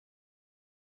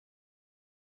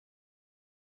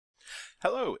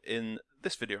Hello, in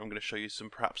this video I'm going to show you some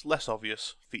perhaps less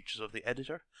obvious features of the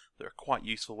editor that are quite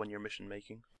useful when you're mission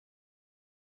making.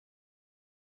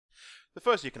 The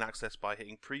first you can access by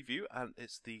hitting preview, and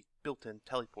it's the built-in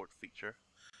teleport feature.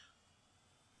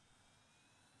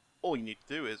 All you need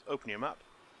to do is open your map,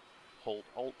 hold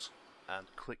Alt, and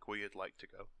click where you'd like to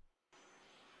go.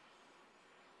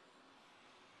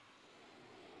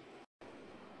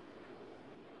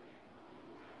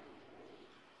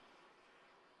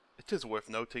 It is worth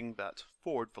noting that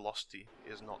forward velocity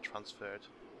is not transferred.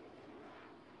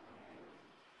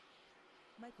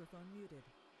 Microphone muted.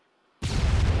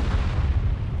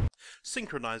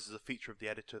 Synchronize is a feature of the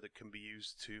editor that can be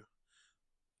used to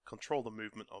control the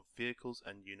movement of vehicles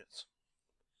and units.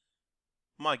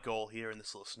 My goal here in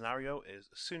this little scenario is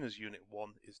as soon as Unit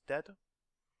 1 is dead,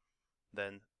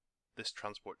 then this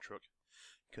transport truck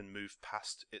can move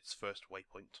past its first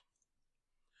waypoint.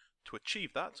 To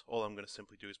achieve that, all I'm going to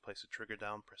simply do is place a trigger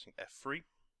down pressing F3,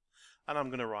 and I'm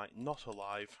going to write not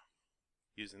alive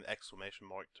using the exclamation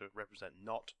mark to represent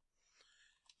not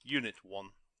Unit 1.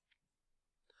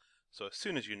 So as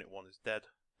soon as Unit 1 is dead,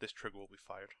 this trigger will be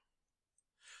fired.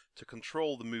 To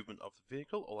control the movement of the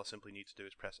vehicle, all I simply need to do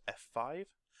is press F5,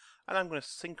 and I'm going to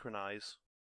synchronize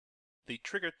the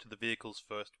trigger to the vehicle's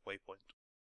first waypoint.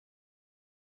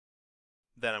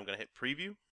 Then I'm going to hit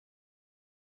preview,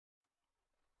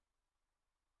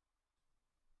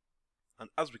 and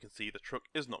as we can see, the truck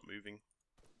is not moving.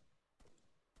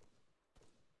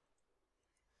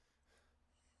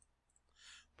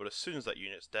 But as soon as that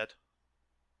unit's dead,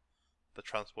 the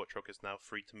transport truck is now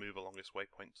free to move along its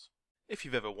waypoints. If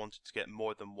you've ever wanted to get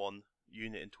more than one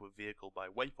unit into a vehicle by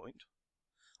waypoint,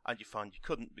 and you found you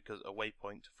couldn't because a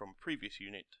waypoint from a previous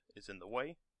unit is in the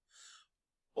way,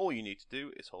 all you need to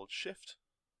do is hold Shift,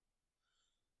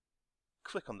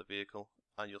 click on the vehicle,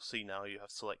 and you'll see now you have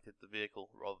selected the vehicle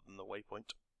rather than the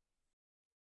waypoint.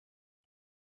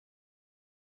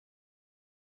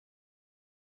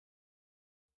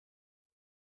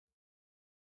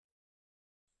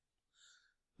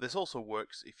 This also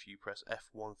works if you press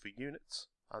F1 for units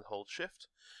and hold Shift.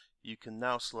 You can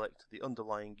now select the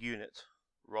underlying unit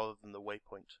rather than the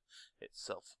waypoint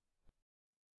itself.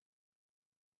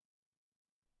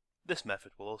 This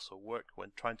method will also work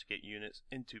when trying to get units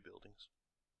into buildings.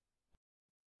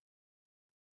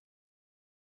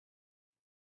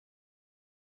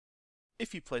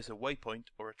 If you place a waypoint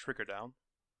or a trigger down,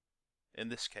 in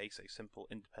this case a simple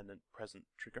independent present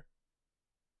trigger,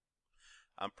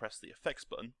 and press the effects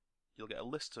button, you'll get a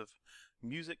list of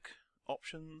music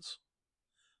options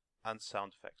and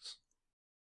sound effects.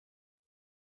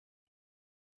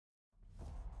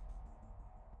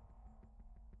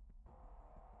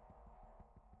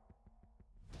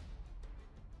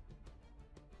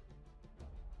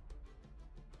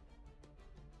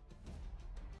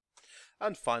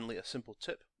 And finally, a simple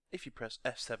tip: if you press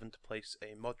F7 to place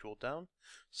a module down,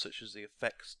 such as the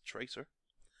effects tracer,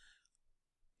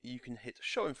 you can hit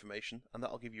show information, and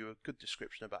that'll give you a good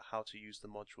description about how to use the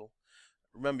module.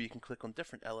 Remember, you can click on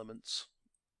different elements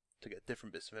to get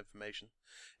different bits of information.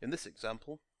 In this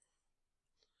example,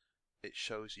 it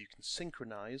shows you can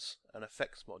synchronize an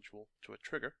effects module to a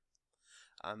trigger,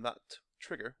 and that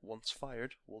trigger, once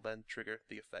fired, will then trigger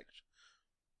the effect.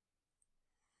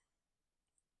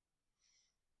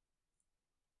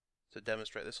 To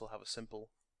demonstrate this, we'll have a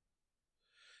simple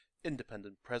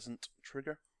independent present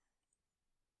trigger,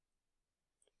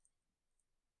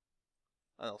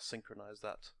 and I'll synchronize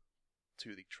that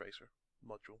to the tracer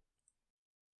module.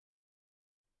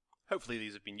 Hopefully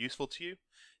these have been useful to you.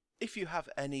 If you have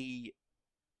any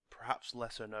perhaps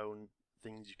lesser known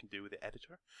things you can do with the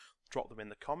editor, drop them in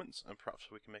the comments and perhaps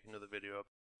we can make another video